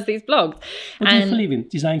who does these blogs. What do you believe in?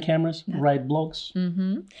 Design cameras, write blogs?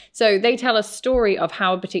 Mm-hmm. So they tell a story of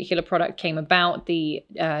how a particular product came about, the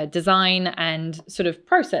design and sort of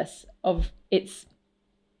process of its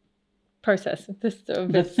process.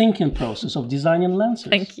 The thinking process of designing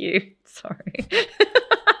lenses. Thank you. Sorry.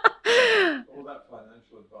 All that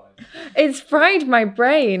financial advice. It's fried my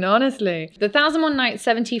brain, honestly. The 1001 Nights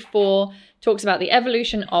 74 talks about the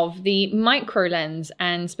evolution of the micro lens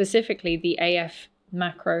and specifically the AF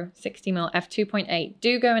macro 60mm f2.8.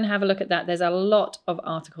 Do go and have a look at that. There's a lot of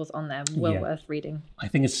articles on there. Well worth reading. I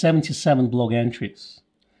think it's 77 blog entries.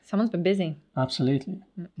 Someone's been busy. Absolutely.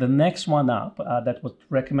 The next one up that was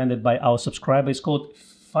recommended by our subscriber is called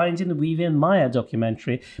Finding Vivian Maya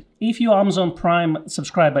documentary. If you're Amazon Prime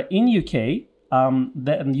subscriber in UK,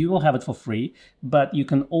 then you will have it for free, but you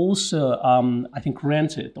can also, I think,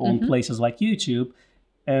 rent it on places like YouTube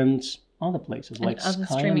and other places like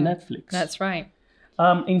Sky and Netflix. That's right.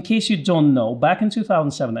 In case you don't know, back in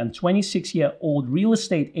 2007, a 26-year-old real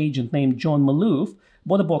estate agent named John Malouf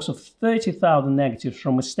bought a box of 30,000 negatives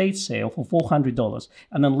from a estate sale for $400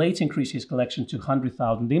 and then later increased his collection to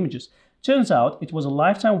 100,000 images. Turns out it was a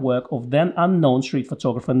lifetime work of then unknown street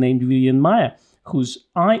photographer named Vivian Maya, whose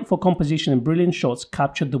eye for composition and brilliant shots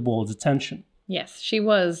captured the world's attention. Yes, she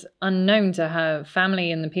was unknown to her family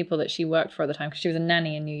and the people that she worked for at the time because she was a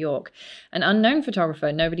nanny in New York. An unknown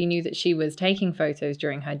photographer. Nobody knew that she was taking photos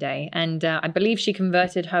during her day. And I believe she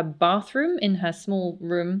converted her bathroom in her small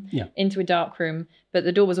room into a dark room, but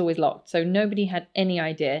the door was always locked. So nobody had any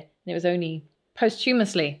idea. And it was only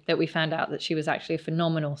posthumously that we found out that she was actually a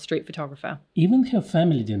phenomenal street photographer. Even her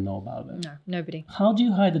family didn't know about it. No, nobody. How do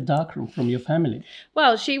you hide a darkroom from your family?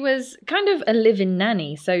 Well, she was kind of a live-in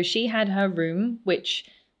nanny. So she had her room, which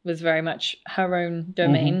was very much her own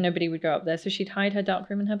domain. Nobody would go up there. So she'd hide her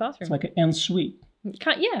darkroom in her bathroom. It's like an en-suite.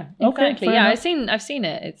 Yeah, Okay, exactly. Yeah, I've seen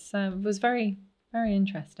it. It was very, very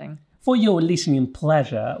interesting. For your listening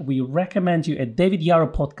pleasure, we recommend you a David Yarrow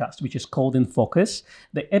podcast, which is called In Focus.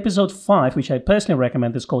 The episode 5, which I personally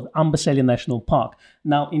recommend, is called Amboseli National Park.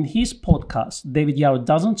 Now, in his podcast, David Yarrow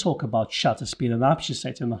doesn't talk about shutter speed and aperture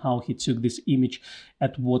setting and how he took this image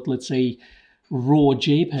at what, let's say, raw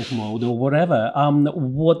JPEG mode or whatever.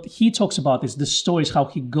 What he talks about is the stories, how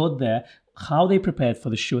he got there, how they prepared for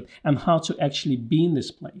the shoot, and how to actually be in this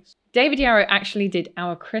place. David Yarrow actually did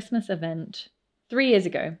our Christmas event 3 years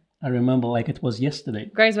ago I remember like it was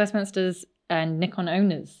yesterday. Grays Westminster's and Nikon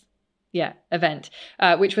Owners event,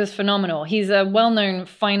 which was phenomenal. He's a well-known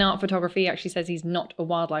fine art photographer. He actually says he's not a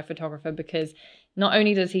wildlife photographer because not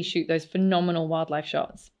only does he shoot those phenomenal wildlife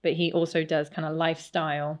shots, but he also does kind of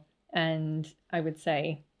lifestyle. And I would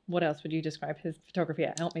say, what else would you describe his photography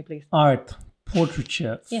at? Help me, please. Art,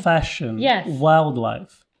 portraiture, fashion,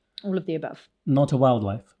 wildlife. All of the above. Not a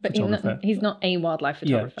wildlife but photographer. He's not a wildlife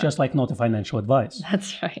photographer. Yeah, just like not a financial advice.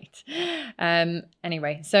 That's right.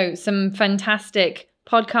 Anyway, so some fantastic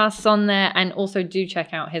podcasts on there, and also do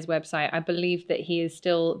check out his website. I believe that he is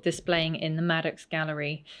still displaying in the Maddox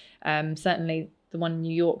Gallery. Certainly the one in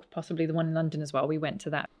New York, possibly the one in London as well. We went to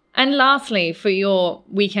that. And lastly, for your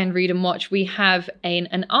weekend read and watch, we have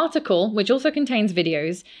an article which also contains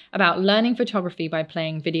videos about learning photography by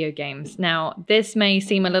playing video games. Now, this may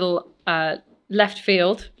seem a little left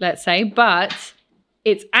field, let's say, but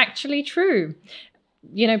it's actually true.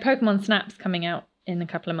 You know, Pokemon Snap's coming out in a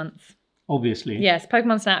couple of months. Obviously. Yes,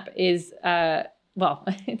 Pokemon Snap is, well,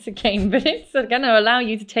 it's a game, but it's going to allow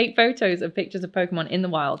you to take photos of pictures of Pokemon in the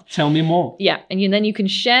wild. Tell me more. Yeah, and then you can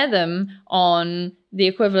share them on the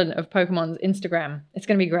equivalent of Pokemon's Instagram. It's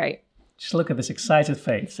going to be great. Just look at this excited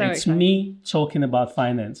face. So it's excited. Me talking about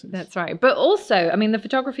finances. That's right. But also, I mean, the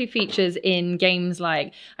photography features in games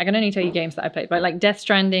like, I can only tell you games that I played, but like Death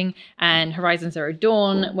Stranding and Horizon Zero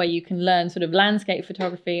Dawn, where you can learn sort of landscape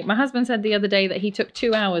photography. My husband said the other day that he took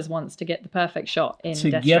 2 hours once to get the perfect shot in Death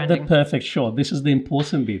Stranding. To get the perfect shot. This is the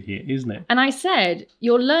important bit here, isn't it? And I said,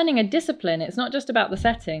 you're learning a discipline. It's not just about the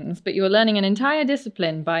settings, but you're learning an entire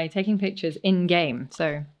discipline by taking pictures in game.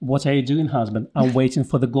 So what are you doing, husband? I'm waiting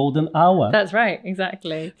for the golden hour. That's right,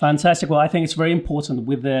 exactly. Fantastic. Well, I think it's very important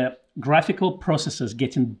with the graphical processes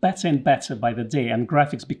getting better and better by the day, and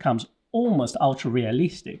graphics becomes almost ultra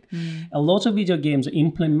realistic. A lot of video games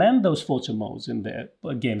implement those photo modes in their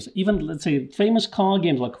games. Even, let's say, famous car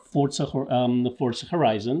games like Forza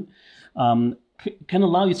Horizon can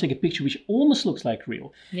allow you to take a picture which almost looks like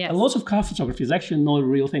real. Yes. A lot of car photography is actually not a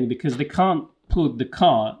real thing because they can't put the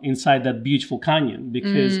car inside that beautiful canyon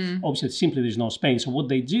because obviously simply there's no space. So what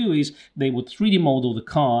they do is they would 3D model the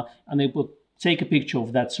car and they would take a picture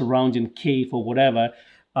of that surrounding cave or whatever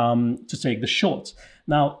to take the shots.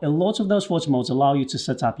 Now, a lot of those photo modes allow you to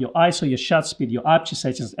set up your ISO, your shutter speed, your aperture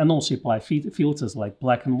settings, and also apply filters like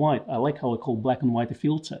black and white. I like how I call black and white a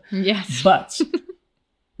filter. Yes. But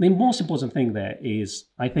the most important thing there is,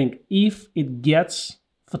 I think, if it gets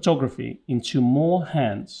photography into more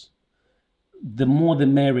hands, the more the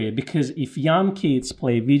merrier. Because if young kids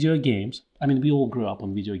play video games, I mean, we all grew up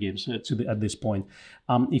on video games at this point.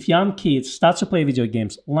 If young kids start to play video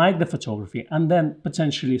games, like the photography, and then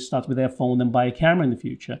potentially start with their phone and buy a camera in the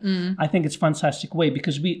future, I think it's a fantastic way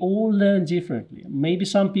because we all learn differently. Maybe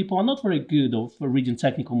some people are not very good of reading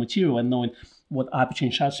technical material and knowing what aperture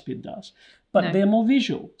and shutter speed does. But they're more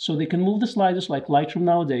visual, so they can move the sliders like Lightroom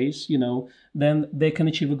nowadays, then they can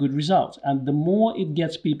achieve a good result. And the more it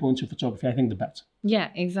gets people into photography, I think the better. Yeah,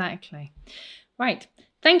 exactly. Right.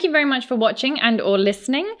 Thank you very much for watching and or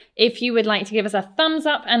listening. If you would like to give us a thumbs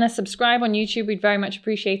up and a subscribe on YouTube, we'd very much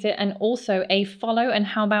appreciate it. And also a follow and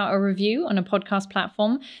how about a review on a podcast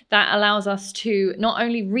platform that allows us to not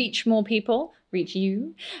only reach more people, reach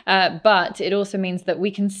you, but it also means that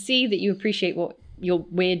we can see that you appreciate what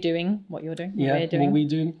we're doing, what we're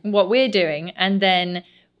doing, and then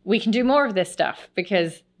we can do more of this stuff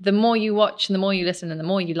because the more you watch and the more you listen and the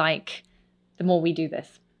more you like, the more we do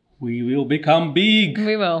this. We will become big.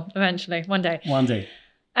 We will eventually, one day. One day.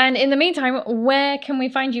 And in the meantime, where can we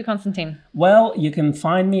find you, Konstantin? Well, you can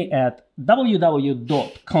find me at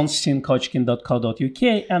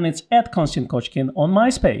www.konstantinkochkin.co.uk and it's at konstantinkochkin on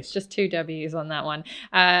MySpace. Just 2 W's on that one.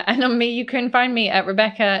 And on me, you can find me at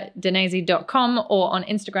RebeccaDenese.com or on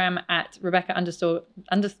Instagram at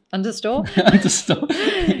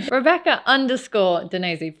Rebecca_Rebecca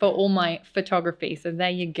 _Denese for all my photography. So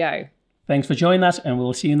there you go. Thanks for joining us and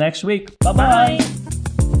we'll see you next week. Bye-bye. Bye.